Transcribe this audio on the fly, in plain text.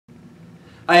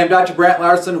I am Dr. Brant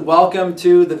Larsen. Welcome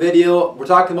to the video. We're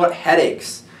talking about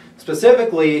headaches.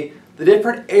 Specifically, the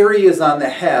different areas on the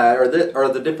head, or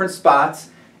the different spots,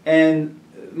 and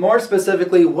more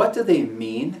specifically, what do they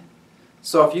mean?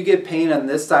 So if you get pain on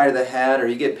this side of the head, or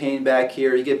you get pain back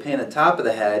here, or you get pain on the top of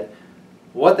the head,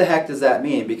 what the heck does that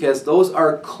mean? Because those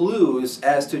are clues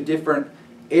as to different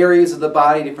areas of the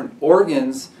body, different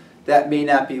organs that may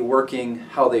not be working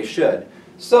how they should.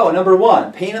 So number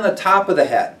one, pain on the top of the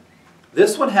head.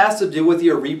 This one has to do with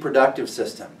your reproductive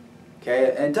system.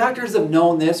 Okay? And doctors have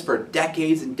known this for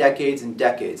decades and decades and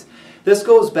decades. This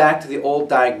goes back to the old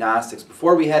diagnostics.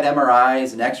 Before we had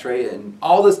MRIs and X-ray and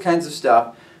all this kinds of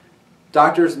stuff,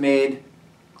 doctors made,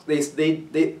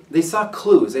 they saw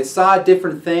clues. They saw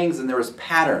different things and there was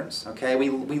patterns. Okay? We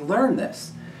learned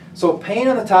this. So pain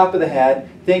on the top of the head,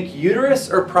 think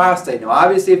uterus or prostate. Now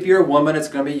obviously if you're a woman it's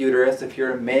going to be uterus. If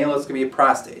you're a male it's going to be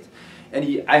prostate.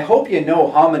 And I hope you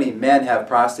know how many men have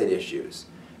prostate issues.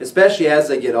 Especially as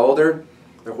they get older.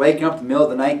 They're waking up in the middle of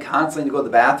the night constantly to go to the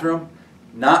bathroom.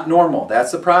 Not normal.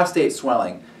 That's the prostate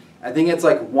swelling. I think it's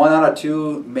like 1 out of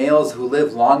 2 males who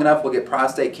live long enough will get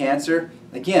prostate cancer.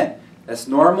 Again, that's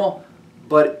normal,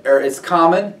 or it's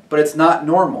common, but it's not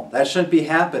normal. That shouldn't be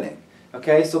happening.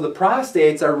 Okay, so the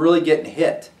prostates are really getting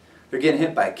hit. They're getting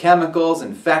hit by chemicals,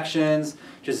 infections,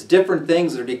 just different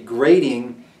things that are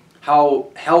degrading how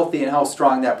healthy and how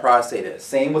strong that prostate is.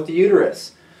 Same with the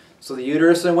uterus. So the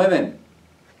uterus in women,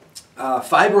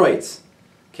 fibroids,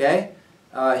 okay,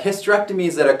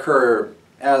 hysterectomies that occur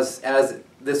as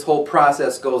this whole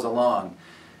process goes along.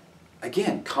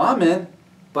 Again, common,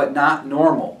 but not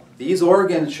normal. These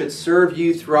organs should serve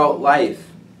you throughout life,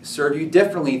 serve you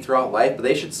differently throughout life, but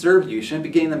they should serve you. You shouldn't be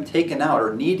getting them taken out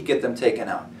or need to get them taken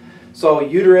out. So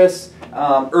uterus,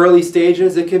 early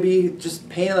stages, it could be just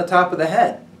pain on the top of the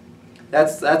head.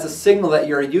 That's a signal that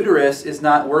your uterus is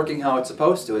not working how it's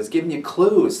supposed to. It's giving you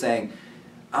clues saying,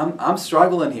 I'm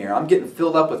struggling here. I'm getting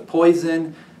filled up with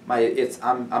poison.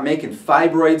 I'm making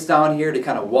fibroids down here to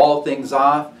kind of wall things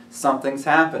off. Something's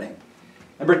happening.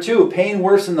 Number 2, pain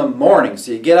worse in the morning.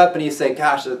 So you get up and you say,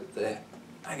 gosh,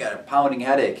 I got a pounding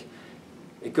headache.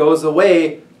 It goes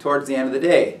away towards the end of the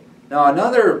day. Now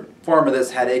another form of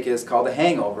this headache is called a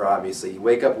hangover, obviously. You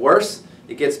wake up worse,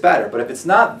 it gets better. But if it's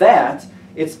not that,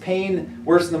 it's pain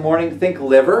worse in the morning. Think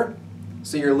liver.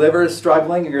 So your liver is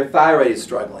struggling and your thyroid is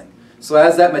struggling. So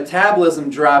as that metabolism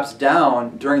drops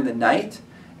down during the night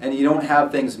and you don't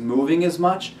have things moving as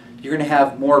much, you're going to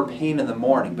have more pain in the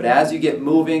morning. But as you get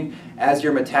moving, as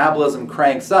your metabolism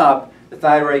cranks up, the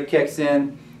thyroid kicks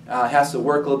in, has to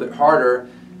work a little bit harder,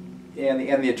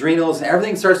 and the adrenals and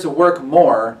everything starts to work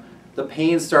more, the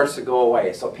pain starts to go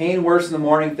away. So pain worse in the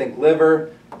morning, think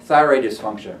liver, thyroid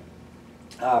dysfunction.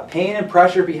 Pain and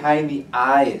pressure behind the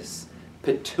eyes,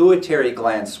 pituitary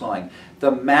gland swelling, the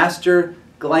master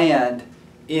gland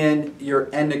in your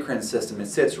endocrine system. It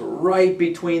sits right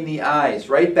between the eyes,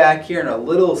 right back here in a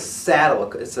little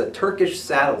saddle. It's a Turkish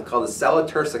saddle called the cellular,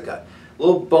 a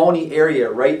little bony area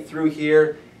right through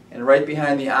here and right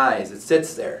behind the eyes. It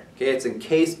sits there. Okay, it's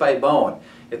encased by bone.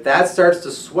 If that starts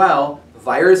to swell,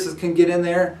 viruses can get in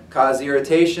there, cause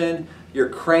irritation. Your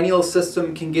cranial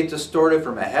system can get distorted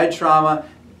from a head trauma,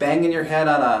 banging your head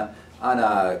on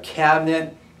a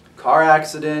cabinet, car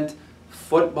accident,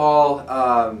 football,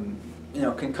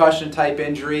 concussion type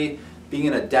injury, being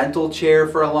in a dental chair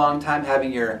for a long time,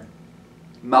 having your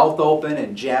mouth open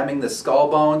and jamming the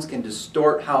skull bones can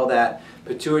distort how that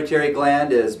pituitary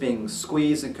gland is being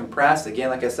squeezed and compressed. Again,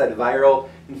 like I said, viral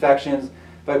infections.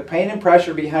 But pain and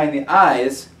pressure behind the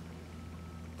eyes,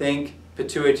 think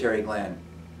pituitary gland.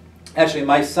 Actually,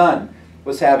 my son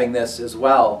was having this as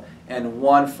well, and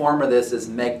one form of this is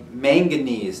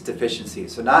manganese deficiency.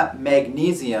 So not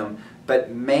magnesium,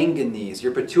 but manganese.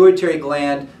 Your pituitary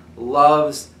gland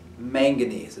loves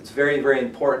manganese. It's very, very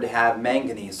important to have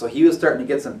manganese. So he was starting to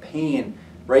get some pain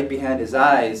right behind his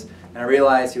eyes, and I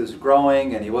realized he was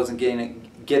growing and he wasn't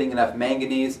getting enough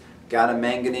manganese. Got him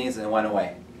manganese and it went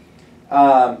away.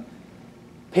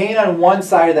 Pain on one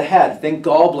side of the head, think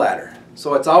gallbladder.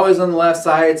 So it's always on the left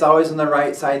side, it's always on the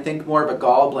right side. Think more of a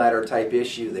gallbladder type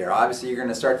issue there. Obviously you're going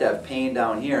to start to have pain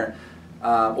down here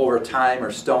over time, or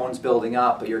stones building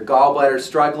up. But your gallbladder is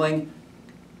struggling,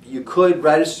 you could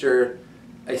register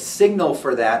a signal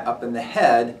for that up in the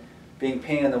head being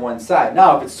pain on the one side.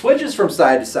 Now if it switches from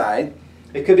side to side,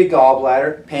 it could be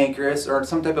gallbladder, pancreas, or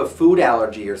some type of food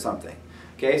allergy or something.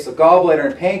 Okay, so gallbladder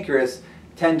and pancreas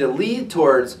tend to lead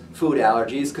towards food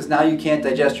allergies because now you can't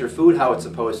digest your food how it's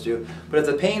supposed to. But if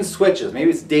the pain switches,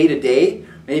 maybe it's day to day,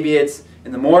 maybe it's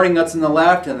in the morning that's on the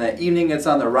left and the evening it's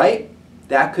on the right,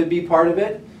 that could be part of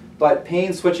it. But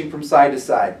pain switching from side to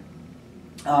side.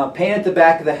 Pain at the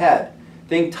back of the head.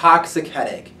 Think toxic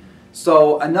headache.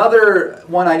 So another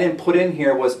one I didn't put in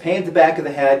here was pain at the back of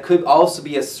the head could also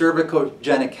be a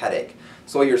cervicogenic headache.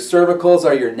 So your cervicals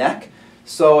are your neck.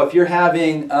 So if you're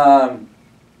having,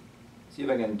 see if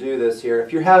I can do this here,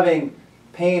 if you're having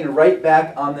pain right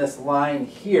back on this line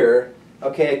here,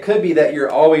 okay, it could be that you're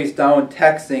always down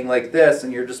texting like this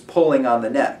and you're just pulling on the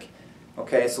neck.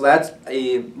 Okay, so that's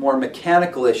a more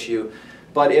mechanical issue.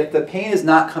 But if the pain is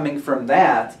not coming from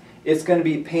that, it's going to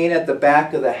be pain at the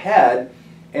back of the head,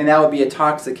 and that would be a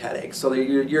toxic headache. So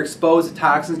you're exposed to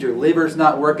toxins, your liver's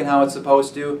not working how it's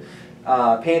supposed to.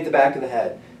 Pain at the back of the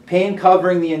head. Pain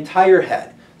covering the entire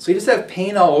head. So you just have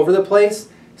pain all over the place.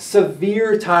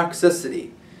 Severe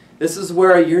toxicity. This is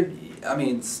where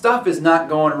stuff is not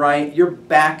going right. You're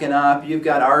backing up. You've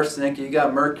got arsenic, you've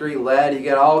got mercury, lead, you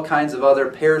got all kinds of other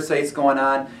parasites going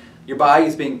on. Your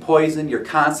body's being poisoned. You're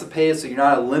constipated, so you're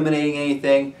not eliminating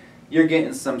anything. You're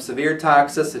getting some severe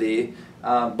toxicity,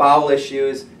 bowel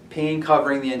issues, pain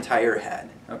covering the entire head.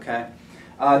 Okay.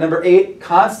 Number 8,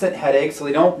 constant headaches. So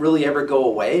they don't really ever go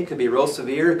away. It could be real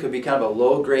severe. It could be kind of a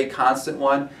low-grade constant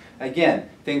one. Again,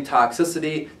 think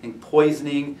toxicity, think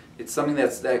poisoning. It's something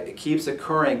that keeps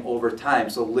occurring over time.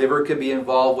 So liver could be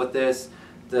involved with this.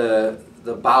 The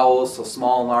bowels, so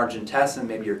small and large intestine.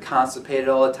 Maybe you're constipated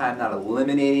all the time, not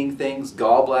eliminating things.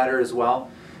 Gallbladder as well.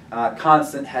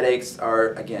 Constant headaches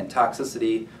are, again,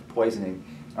 toxicity, poisoning.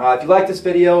 If you like this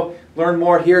video, learn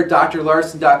more here.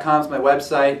 drlarsen.com is my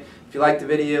website. If you like the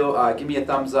video, give me a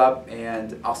thumbs up,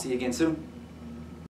 and I'll see you again soon.